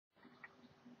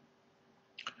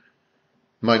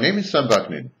My name is Sam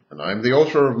Vaknin, and I am the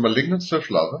author of Malignant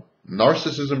Self-Love,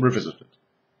 Narcissism Revisited.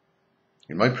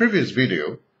 In my previous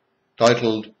video,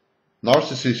 titled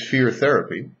Narcissist Fear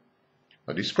Therapy,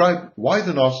 I described why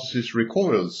the narcissist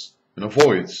recoils and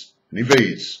avoids and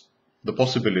evades the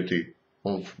possibility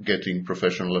of getting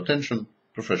professional attention,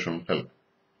 professional help.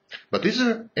 But is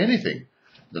there anything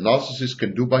the narcissist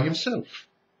can do by himself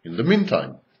in the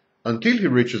meantime, until he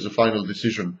reaches a final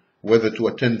decision whether to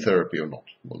attend therapy or not?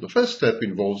 Well, the first step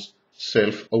involves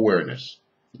self-awareness.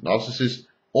 The narcissist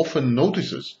often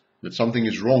notices that something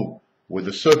is wrong with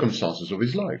the circumstances of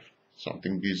his life.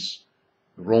 Something is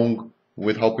wrong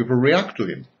with how people react to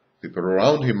him. People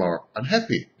around him are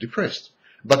unhappy, depressed.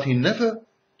 But he never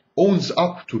owns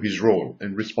up to his role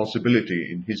and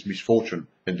responsibility in his misfortune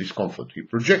and discomfort. He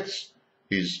projects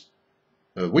his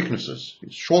weaknesses,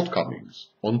 his shortcomings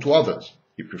onto others.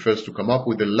 He prefers to come up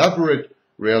with elaborate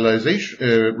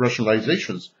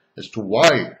rationalizations as to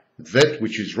why that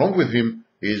which is wrong with him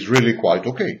is really quite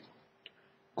okay.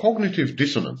 Cognitive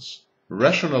dissonance,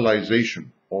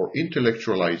 rationalization, or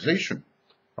intellectualization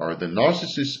are the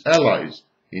narcissist's allies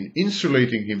in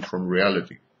insulating him from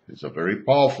reality. These are very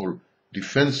powerful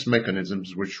defense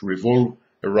mechanisms which revolve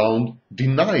around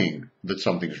denying that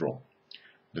something is wrong.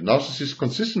 The narcissist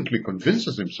consistently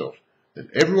convinces himself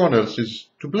that everyone else is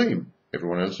to blame.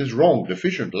 Everyone else is wrong,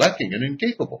 deficient, lacking, and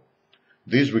incapable.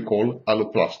 These we call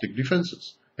alloplastic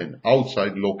defenses, an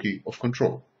outside locus of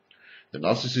control. The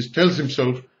narcissist tells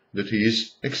himself that he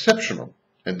is exceptional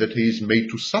and that he is made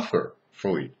to suffer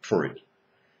for it.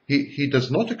 He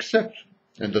does not accept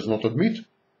and does not admit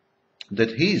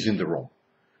that he is in the wrong.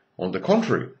 On the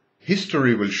contrary,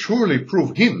 history will surely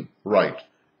prove him right,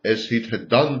 as it had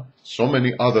done so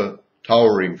many other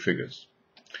towering figures.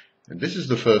 And this is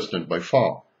the first and by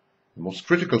far the most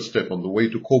critical step on the way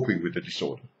to coping with the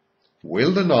disorder.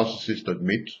 Will the narcissist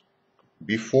admit,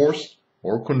 be forced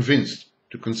or convinced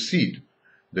to concede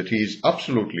that he is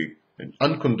absolutely and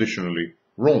unconditionally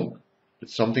wrong, that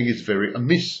something is very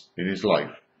amiss in his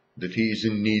life, that he is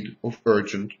in need of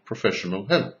urgent professional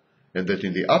help, and that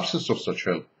in the absence of such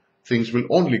help, things will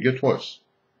only get worse?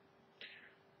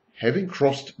 Having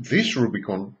crossed this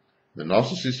Rubicon, the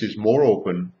narcissist is more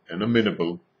open and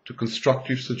amenable to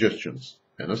constructive suggestions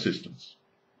and assistance.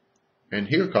 And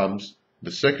here comes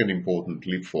the second important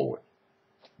leap forward.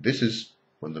 This is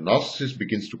when the narcissist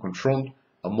begins to confront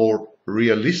a more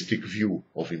realistic view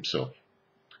of himself.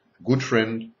 A good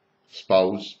friend,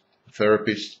 spouse,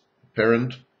 therapist,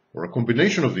 parent, or a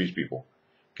combination of these people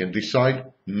can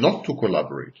decide not to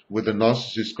collaborate with the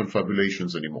narcissist's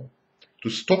confabulations anymore,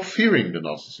 to stop fearing the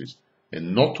narcissist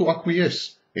and not to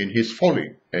acquiesce in his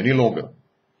folly any longer.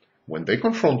 When they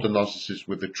confront the narcissist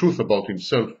with the truth about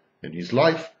himself and his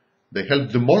life, they help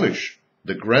demolish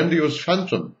the grandiose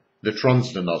phantom that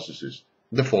runs the narcissist,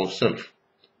 the false self.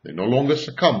 They no longer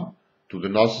succumb to the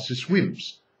narcissist's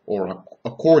whims or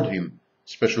accord him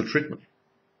special treatment.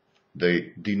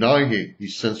 They deny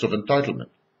his sense of entitlement.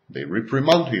 They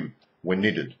reprimand him when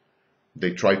needed.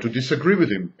 They try to disagree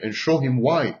with him and show him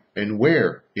why and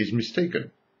where he is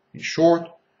mistaken. In short,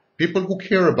 people who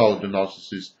care about the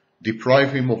narcissist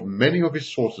deprive him of many of his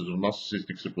sources of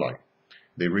narcissistic supply.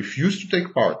 They refuse to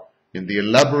take part in the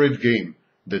elaborate game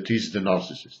that is the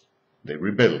narcissist. They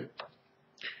rebel.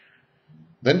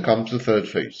 Then comes the third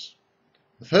phase.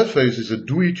 The third phase is a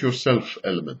do-it-yourself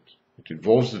element. It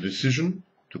involves the decision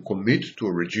to commit to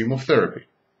a regime of therapy.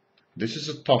 This is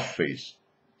a tough phase.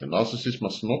 The narcissist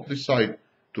must not decide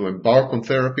to embark on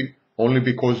therapy only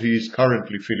because he is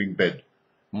currently feeling bad,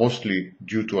 mostly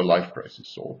due to a life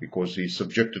crisis, or because he is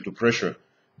subjected to pressure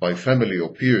by family or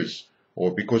peers,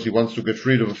 or because he wants to get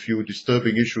rid of a few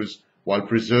disturbing issues while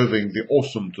preserving the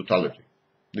awesome totality.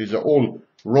 These are all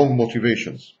wrong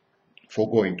motivations for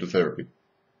going to therapy.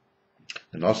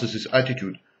 The narcissist's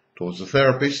attitude towards the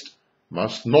therapist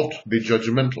must not be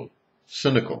judgmental,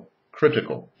 cynical,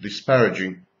 critical,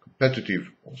 disparaging, competitive,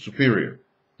 or superior.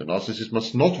 The narcissist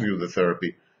must not view the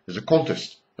therapy as a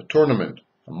contest, a tournament,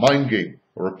 a mind game,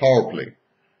 or a power play.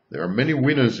 There are many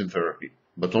winners in therapy,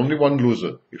 but only one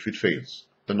loser if it fails,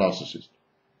 the narcissist.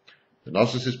 The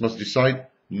narcissist must decide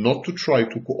not to try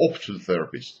to co-opt the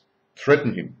therapist,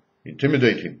 threaten him,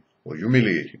 intimidate him, or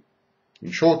humiliate him.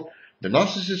 In short, the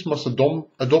narcissist must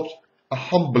adopt a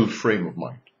humble frame of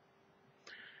mind.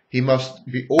 He must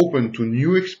be open to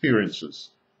new experiences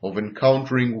of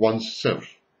encountering one's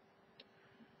self.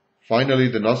 Finally,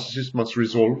 the narcissist must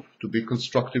resolve to be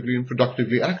constructively and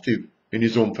productively active in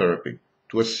his own therapy,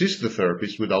 to assist the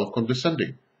therapist without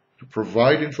condescending, to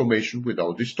provide information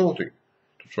without distorting,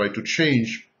 to try to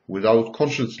change without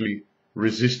consciously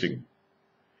resisting.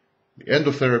 The end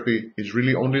of therapy is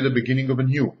really only the beginning of a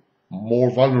new, more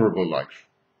vulnerable life.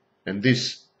 And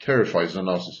this terrifies the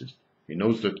narcissist. He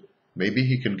knows that maybe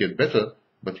he can get better,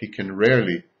 but he can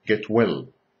rarely get well.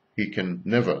 He can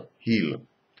never heal.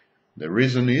 The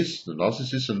reason is the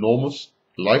narcissist's enormous,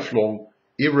 lifelong,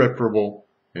 irreparable,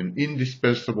 and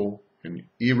indispensable and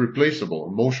irreplaceable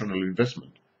emotional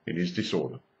investment in his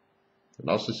disorder. The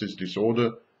narcissist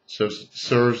disorder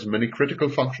serves many critical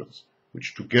functions,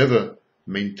 which together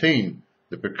maintain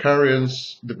the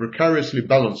precariously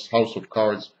balanced house of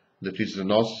cards that is the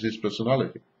narcissist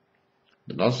personality.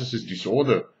 The narcissist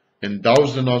disorder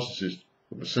endows the narcissist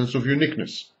with a sense of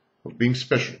uniqueness, of being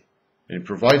special, and it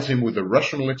provides him with a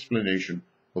rational explanation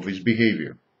of his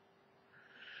behavior.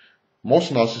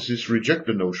 Most narcissists reject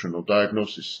the notion or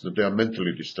diagnosis that they are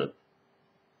mentally disturbed.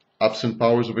 Absent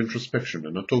powers of introspection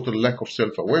and a total lack of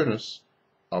self-awareness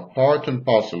are part and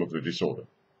parcel of the disorder.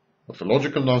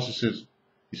 Pathological narcissism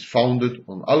is founded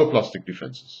on alloplastic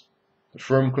defenses, the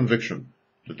firm conviction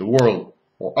that the world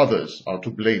or others are to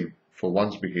blame for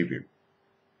one's behavior.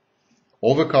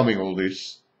 Overcoming all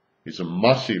this is a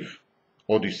massive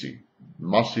odyssey,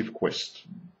 massive quest,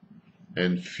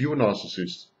 and few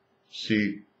narcissists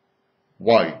see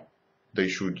why they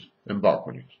should embark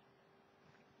on it.